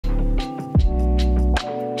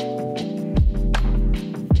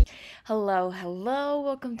Hello,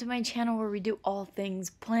 welcome to my channel where we do all things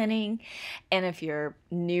planning. And if you're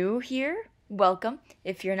new here, welcome.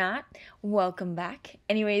 If you're not, welcome back.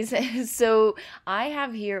 Anyways, so I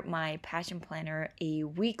have here my passion planner, a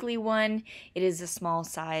weekly one. It is a small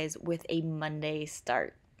size with a Monday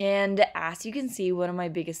start. And as you can see, one of my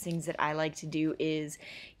biggest things that I like to do is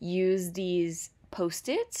use these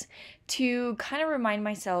Post-its to kind of remind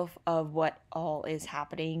myself of what all is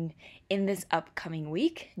happening in this upcoming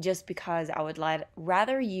week, just because I would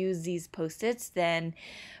rather use these Post-its than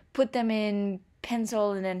put them in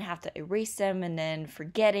pencil and then have to erase them and then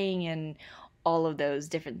forgetting and all of those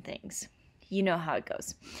different things. You know how it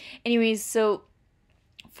goes. Anyways, so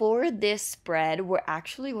for this spread, we're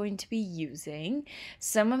actually going to be using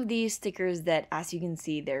some of these stickers that, as you can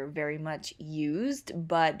see, they're very much used,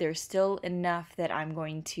 but there's still enough that I'm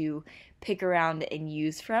going to pick around and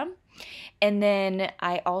use from. And then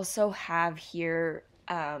I also have here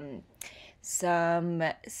my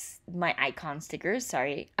icon stickers.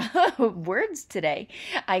 Sorry, words today.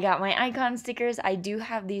 I got my icon stickers. I do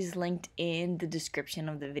have these linked in the description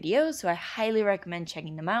of the video, so I highly recommend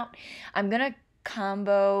checking them out. I'm gonna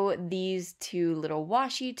combo these two little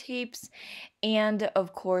washi tapes, and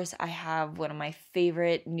of course I have one of my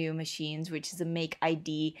favorite new machines, which is a Make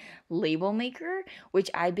ID label maker, which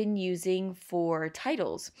I've been using for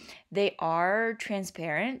titles. They are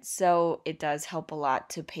transparent, so it does help a lot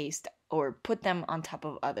to paste or put them on top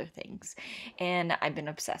of other things, and I've been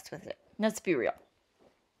obsessed with it. Let's be real.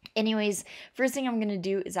 Anyways, first thing I'm going to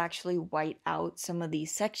do is actually white out some of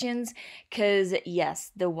these sections, because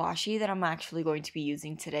yes, the washi that I'm actually going to be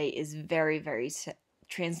using today is very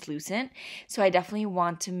translucent, so I definitely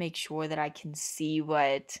want to make sure that I can see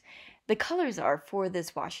what the colors are for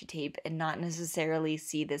this washi tape and not necessarily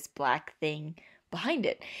see this black thing behind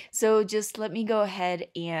it. So just let me go ahead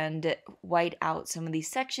and white out some of these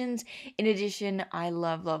sections. In addition, I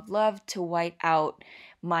love to white out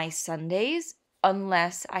my Sundays,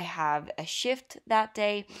 unless I have a shift that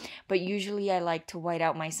day, but usually I like to white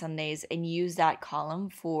out my Sundays and use that column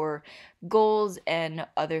for goals and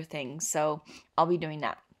other things, so I'll be doing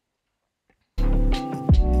that.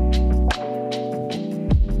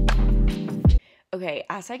 Okay,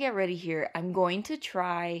 as I get ready here, I'm going to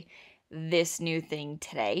try this new thing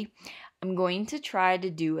today. I'm going to try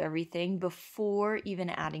to do everything before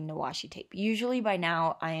even adding the washi tape. Usually by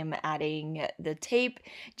now I am adding the tape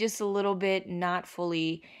just a little bit, not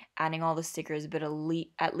fully adding all the stickers, but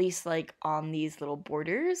at least like on these little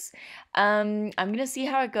borders. I'm gonna see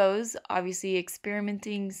how it goes. Obviously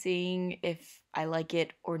experimenting, seeing if I like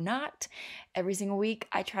it or not. Every single week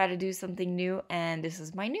I try to do something new, and this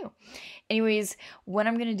is my new. Anyways, what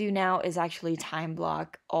I'm gonna do now is actually time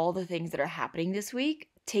block all the things that are happening this week,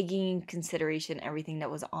 taking in consideration everything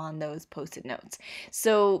that was on those Post-it notes.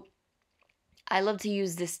 So I love to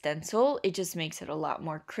use this stencil. It just makes it a lot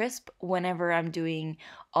more crisp whenever I'm doing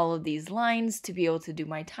all of these lines to be able to do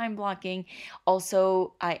my time blocking.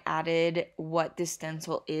 Also, I added what this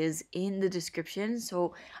stencil is in the description,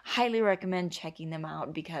 so highly recommend checking them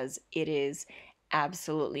out because it is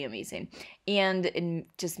absolutely amazing and it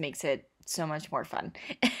just makes it so much more fun.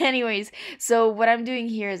 Anyways, so what I'm doing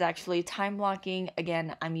here is actually time blocking.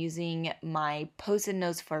 Again, I'm using my Post-it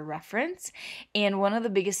notes for reference, and one of the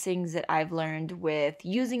biggest things that I've learned with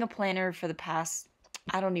using a planner for the past,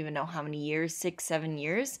 I don't even know how many years, 6-7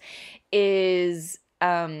 years, is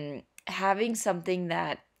having something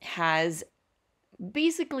that has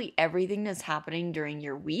basically everything that's happening during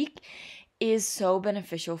your week is so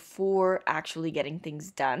beneficial for actually getting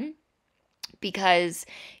things done, because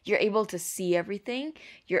you're able to see everything.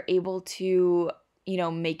 You're able to,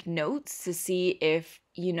 make notes to see if,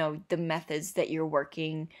 the methods that you're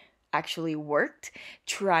working actually worked.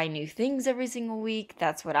 Try new things every single week.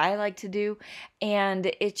 That's what I like to do. And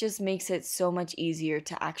it just makes it so much easier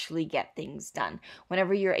to actually get things done.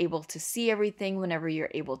 Whenever you're able to see everything, whenever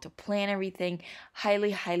you're able to plan everything,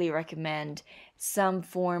 highly recommend some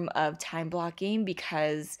form of time blocking,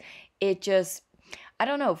 because it just, I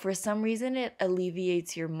don't know, for some reason it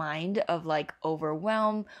alleviates your mind of like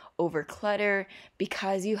overwhelm, over clutter,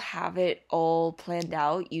 because you have it all planned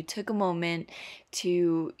out. You took a moment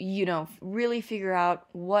to, really figure out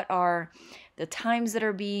what are the times that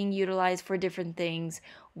are being utilized for different things,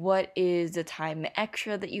 what is the time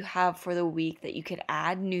extra that you have for the week that you could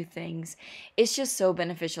add new things. It's just so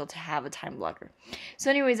beneficial to have a time blocker.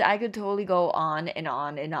 So anyways, I could totally go on and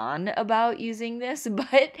on about using this,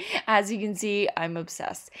 but as you can see, I'm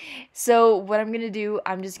obsessed. So what I'm going to do,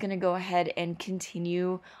 I'm just going to go ahead and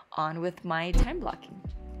continue on with my time blocking.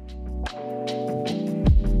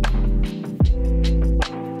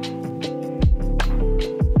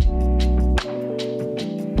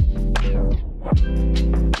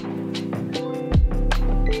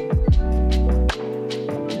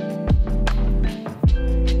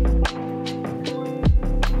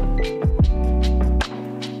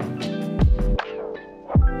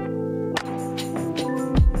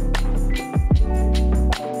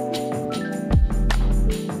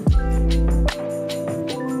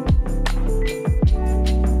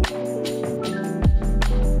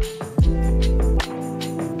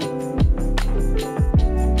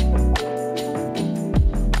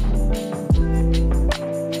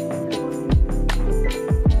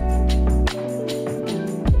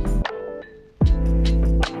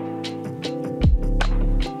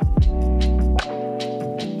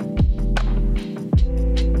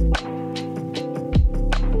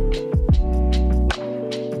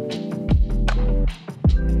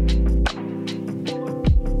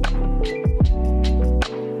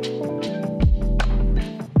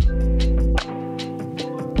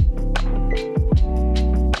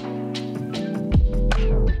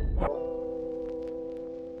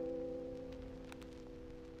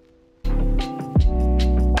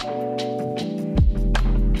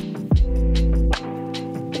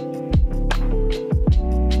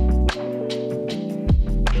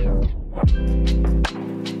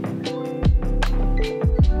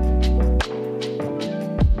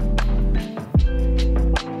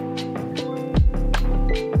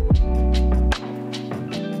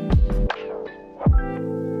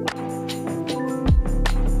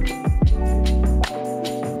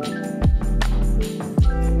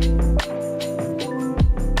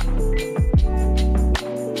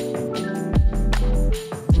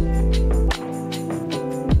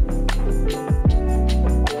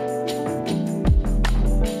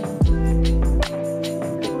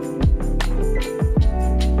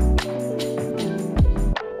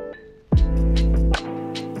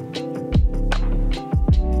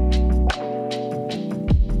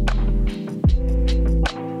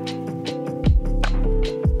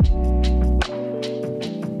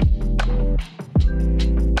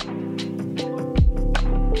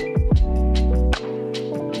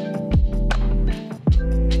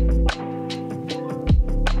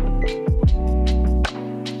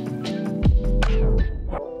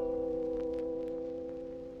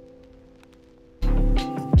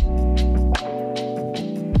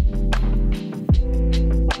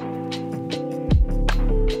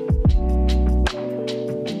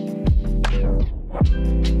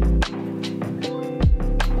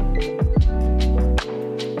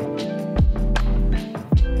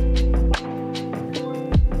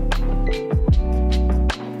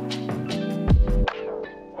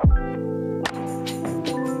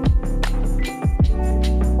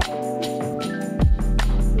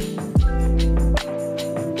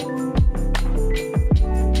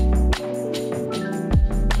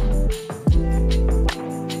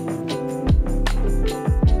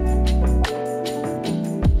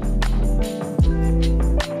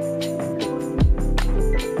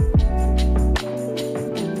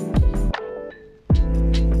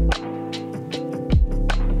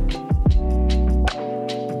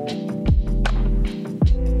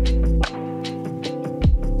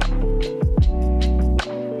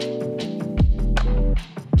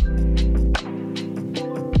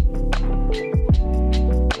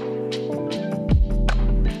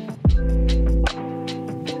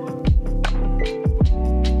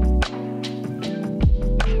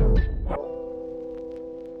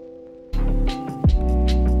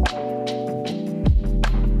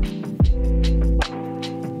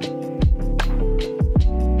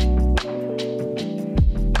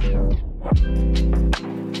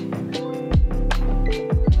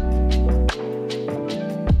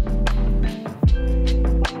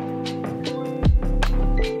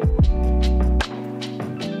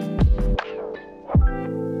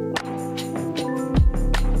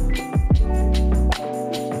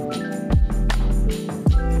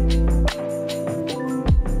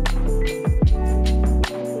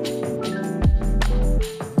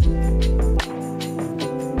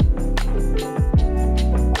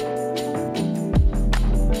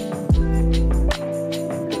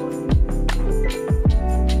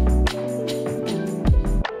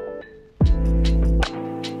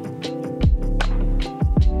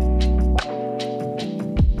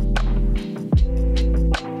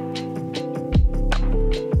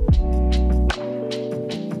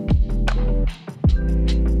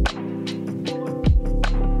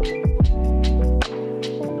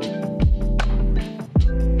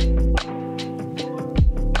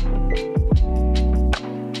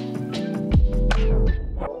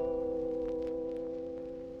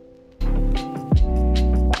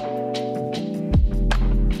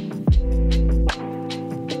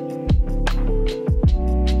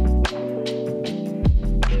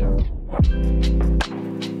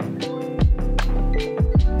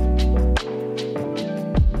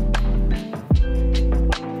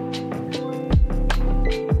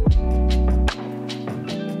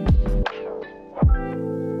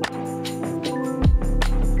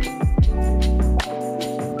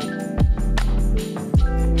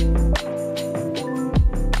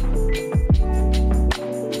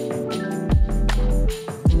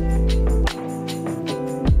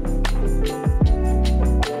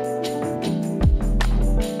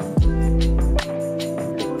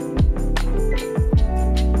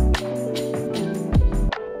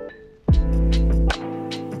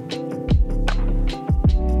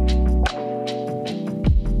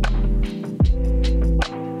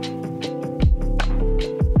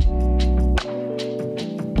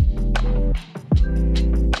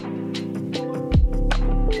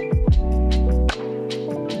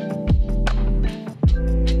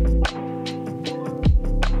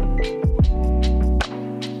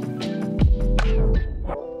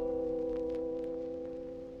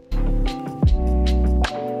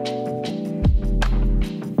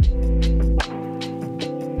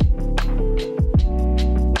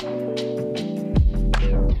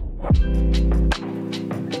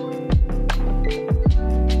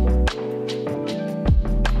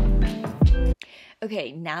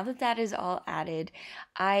 Okay, now that that is all added,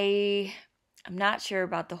 I'm not sure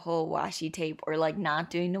about the whole washi tape or like not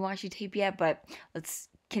doing the washi tape yet, but let's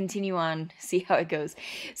continue on, see how it goes.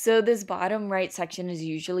 So this bottom right section is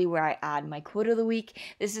usually where I add my quote of the week.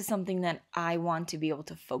 This is something that I want to be able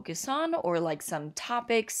to focus on, or like some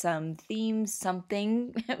topic, some theme,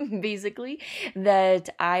 something basically that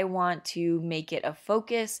I want to make it a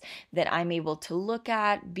focus that I'm able to look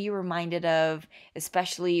at, be reminded of,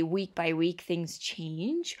 especially week by week things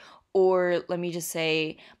change, or let me just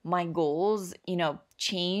say my goals,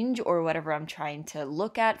 change, or whatever I'm trying to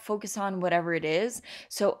look at, focus on, whatever it is.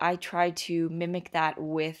 So I try to mimic that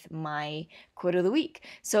with my quote of the week.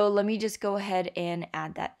 So let me just go ahead and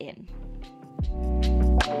add that in.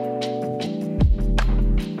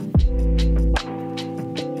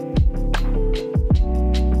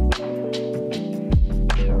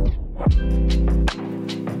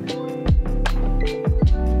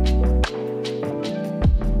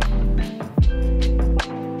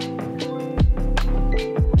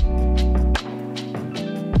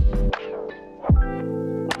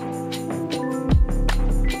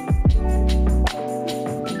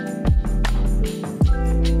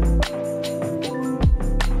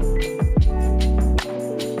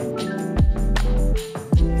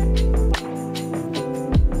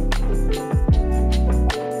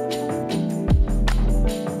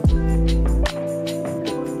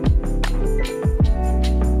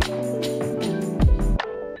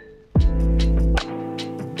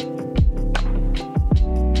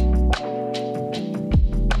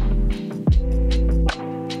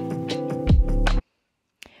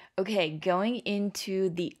 Okay, going into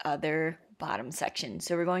the other bottom section.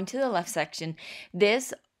 So we're going to the left section.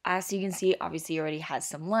 This, as you can see, obviously already has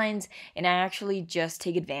some lines, and I actually just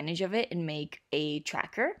take advantage of it and make a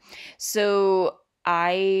tracker. So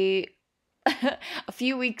I a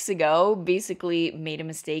few weeks ago basically made a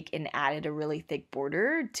mistake and added a really thick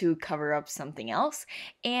border to cover up something else,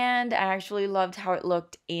 and I actually loved how it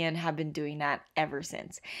looked and have been doing that ever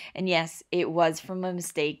since. And yes, it was from a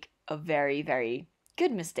mistake, a very, very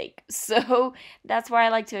good mistake. So that's why I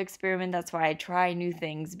like to experiment. That's why I try new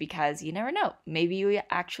things, because you never know. Maybe you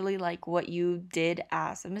actually like what you did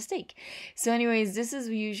as a mistake. So anyways, this is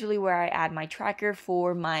usually where I add my tracker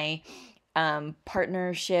for my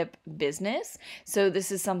partnership business. So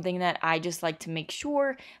this is something that I just like to make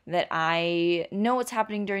sure that I know what's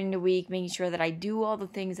happening during the week, making sure that I do all the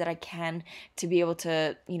things that I can to be able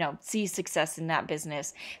to, see success in that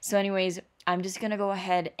business. So anyways, I'm just going to go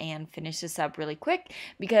ahead and finish this up really quick,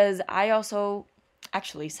 because I also,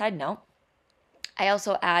 actually, side note, I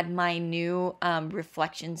also add my new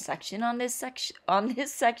reflection section on this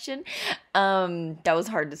section. That was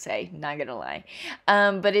hard to say, not gonna lie.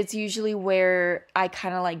 But it's usually where I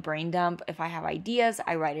kind of like brain dump. If I have ideas,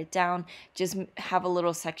 I write it down. Just have a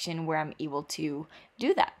little section where I'm able to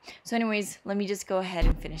do that. So anyways, let me just go ahead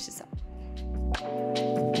and finish this up.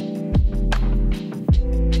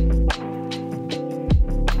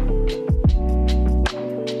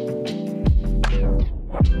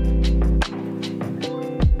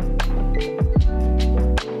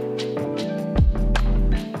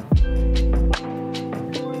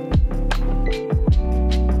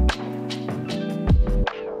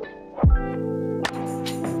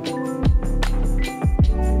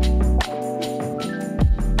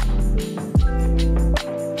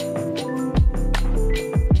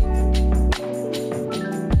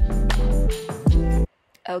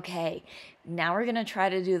 Okay, now we're gonna try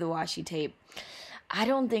to do the washi tape. I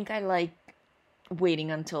don't think I like waiting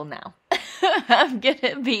until now. I'm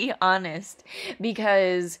gonna be honest,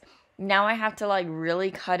 because now I have to like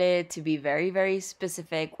really cut it to be very, very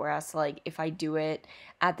specific, whereas like if I do it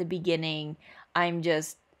at the beginning, I'm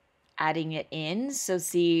just adding it in. So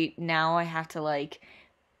see, now I have to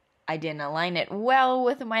I didn't align it well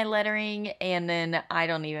with my lettering, and then I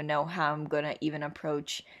don't even know how I'm gonna even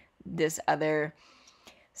approach this other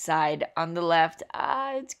side on the left.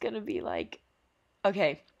 It's gonna be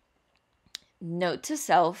okay, note to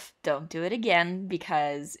self, don't do it again,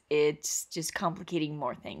 because it's just complicating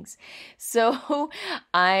more things. So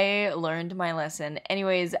I learned my lesson.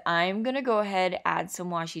 Anyways, I'm gonna go ahead, add some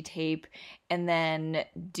washi tape, and then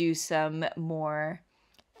do some more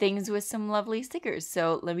things with some lovely stickers.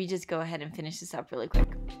 So let me just go ahead and finish this up really quick.